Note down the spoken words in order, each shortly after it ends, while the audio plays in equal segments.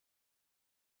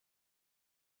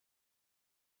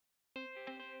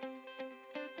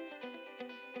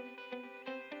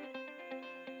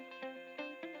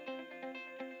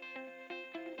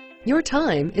Your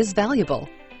time is valuable.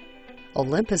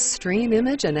 Olympus Stream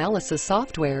Image Analysis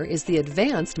software is the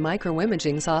advanced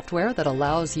microimaging software that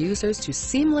allows users to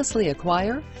seamlessly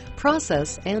acquire,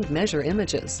 process, and measure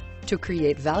images to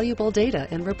create valuable data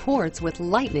and reports with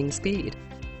lightning speed.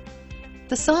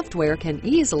 The software can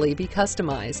easily be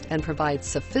customized and provides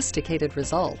sophisticated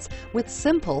results with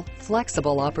simple,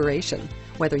 flexible operation,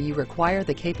 whether you require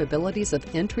the capabilities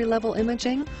of entry-level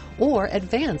imaging or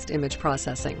advanced image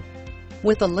processing.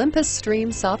 With Olympus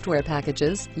Stream software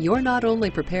packages, you're not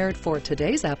only prepared for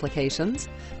today's applications,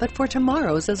 but for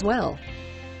tomorrow's as well.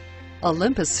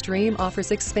 Olympus Stream offers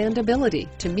expandability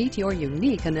to meet your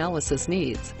unique analysis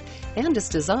needs and is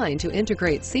designed to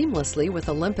integrate seamlessly with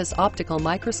Olympus optical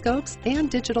microscopes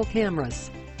and digital cameras.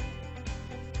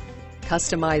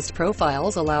 Customized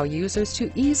profiles allow users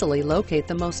to easily locate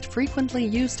the most frequently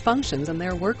used functions in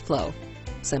their workflow,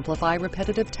 simplify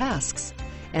repetitive tasks,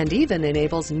 and even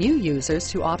enables new users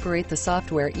to operate the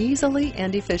software easily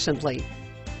and efficiently.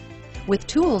 With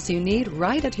tools you need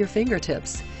right at your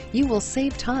fingertips, you will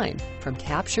save time from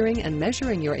capturing and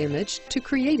measuring your image to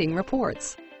creating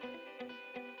reports.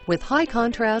 With high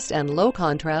contrast and low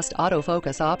contrast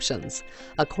autofocus options,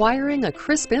 acquiring a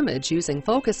crisp image using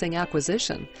focusing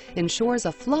acquisition ensures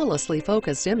a flawlessly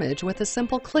focused image with a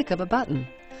simple click of a button,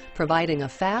 providing a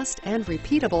fast and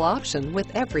repeatable option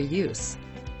with every use.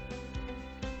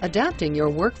 Adapting your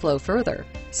workflow further,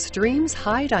 Stream's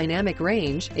high dynamic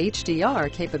range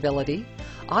HDR capability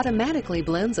automatically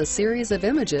blends a series of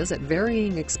images at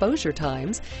varying exposure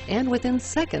times and within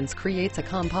seconds creates a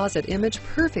composite image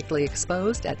perfectly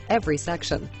exposed at every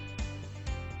section.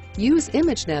 Use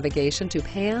image navigation to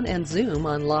pan and zoom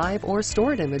on live or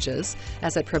stored images,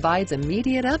 as it provides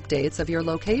immediate updates of your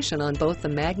location on both the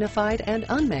magnified and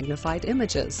unmagnified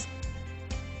images.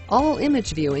 All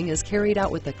image viewing is carried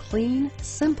out with a clean,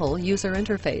 simple user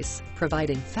interface,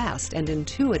 providing fast and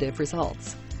intuitive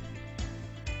results.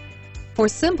 For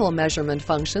simple measurement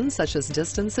functions such as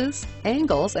distances,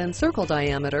 angles, and circle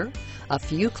diameter, a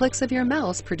few clicks of your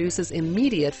mouse produces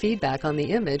immediate feedback on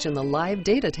the image in the live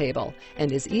data table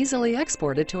and is easily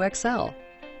exported to Excel.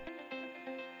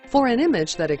 For an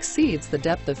image that exceeds the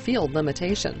depth of field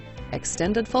limitation,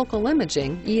 Extended Focal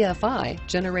Imaging (EFI)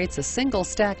 generates a single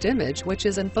stacked image which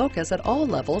is in focus at all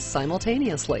levels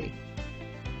simultaneously.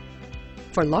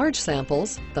 For large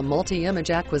samples, the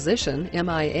Multi-Image Acquisition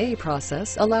 (MIA)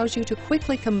 process allows you to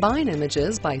quickly combine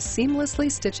images by seamlessly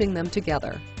stitching them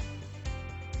together.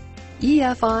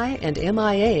 EFI and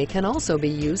MIA can also be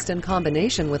used in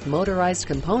combination with motorized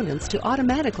components to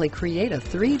automatically create a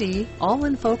 3D,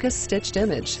 all-in-focus stitched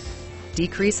image,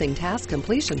 decreasing task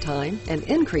completion time and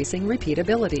increasing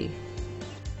repeatability.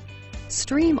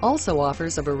 Stream also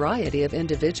offers a variety of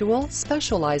individual,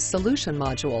 specialized solution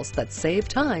modules that save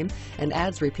time and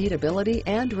adds repeatability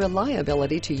and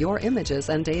reliability to your images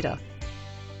and data.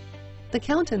 The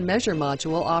Count and Measure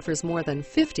module offers more than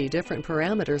 50 different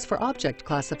parameters for object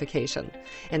classification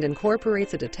and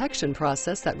incorporates a detection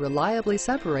process that reliably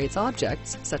separates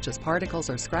objects, such as particles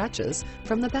or scratches,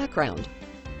 from the background.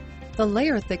 The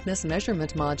Layer Thickness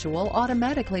Measurement module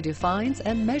automatically defines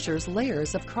and measures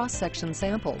layers of cross-section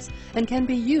samples and can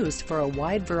be used for a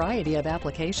wide variety of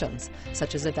applications,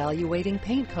 such as evaluating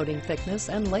paint coating thickness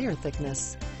and layer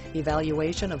thickness,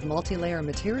 evaluation of multi-layer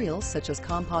materials such as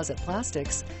composite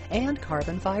plastics and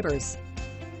carbon fibers.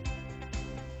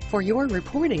 For your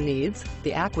reporting needs,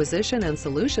 the Acquisition and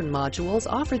Solution modules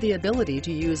offer the ability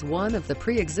to use one of the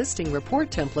pre-existing report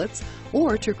templates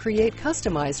or to create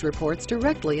customized reports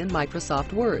directly in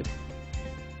Microsoft Word.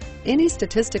 Any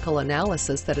statistical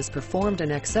analysis that is performed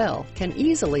in Excel can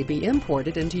easily be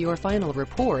imported into your final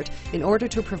report in order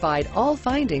to provide all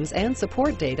findings and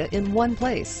support data in one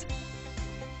place.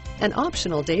 An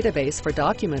optional database for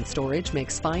document storage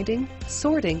makes finding,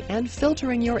 sorting, and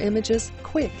filtering your images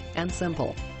quick and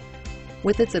simple.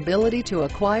 With its ability to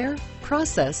acquire,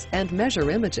 process, and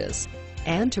measure images,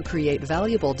 and to create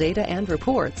valuable data and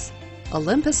reports,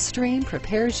 Olympus Stream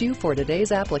prepares you for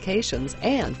today's applications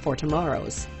and for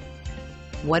tomorrow's.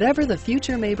 Whatever the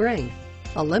future may bring,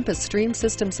 Olympus Stream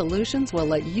System Solutions will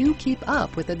let you keep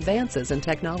up with advances in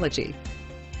technology.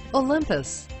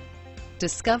 Olympus.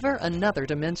 Discover another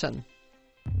dimension.